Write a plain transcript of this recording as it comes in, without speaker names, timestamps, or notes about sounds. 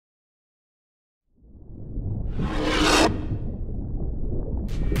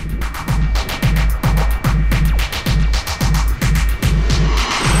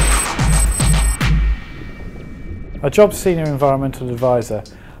My job's Senior Environmental Advisor,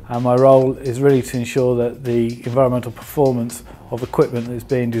 and my role is really to ensure that the environmental performance of equipment that is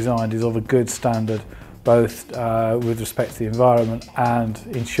being designed is of a good standard, both with respect to the environment and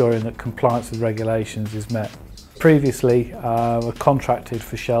ensuring that compliance with regulations is met. Previously, I contracted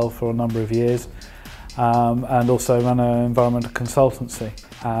for Shell for a number of years and also ran an environmental consultancy.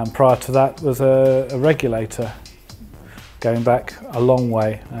 Prior to that was a regulator, going back a long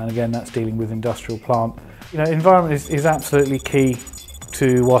way, and again that's dealing with industrial plant. You know, environment is absolutely key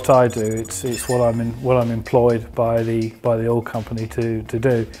to what I do. It's what I'm employed by the oil company to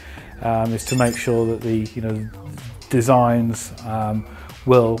do, is to make sure that the designs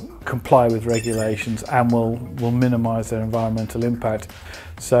will comply with regulations and will minimise their environmental impact.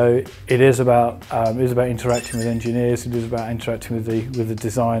 So it is about interacting with engineers. It is about interacting with the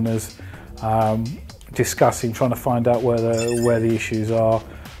designers, discussing, trying to find out where the issues are,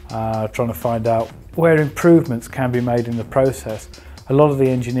 trying to find out where improvements can be made in the process. A lot of the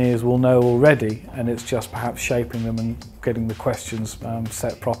engineers will know already, and it's just perhaps shaping them and getting the questions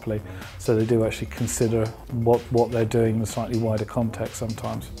set properly, so they do actually consider what they're doing in a slightly wider context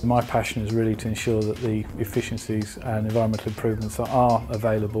sometimes. My passion is really to ensure that the efficiencies and environmental improvements that are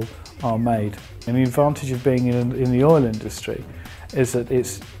available are made. And the advantage of being in the oil industry is that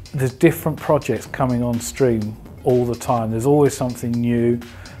there's different projects coming on stream all the time. There's always something new.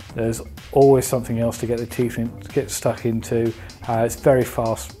 There's always something else to get the teeth in, to get stuck into. It's very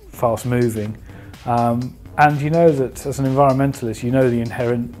fast moving. And you know that as an environmentalist, you know the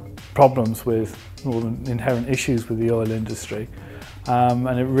inherent problems with, or the inherent issues with the oil industry. And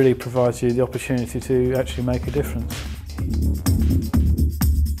it really provides you the opportunity to actually make a difference.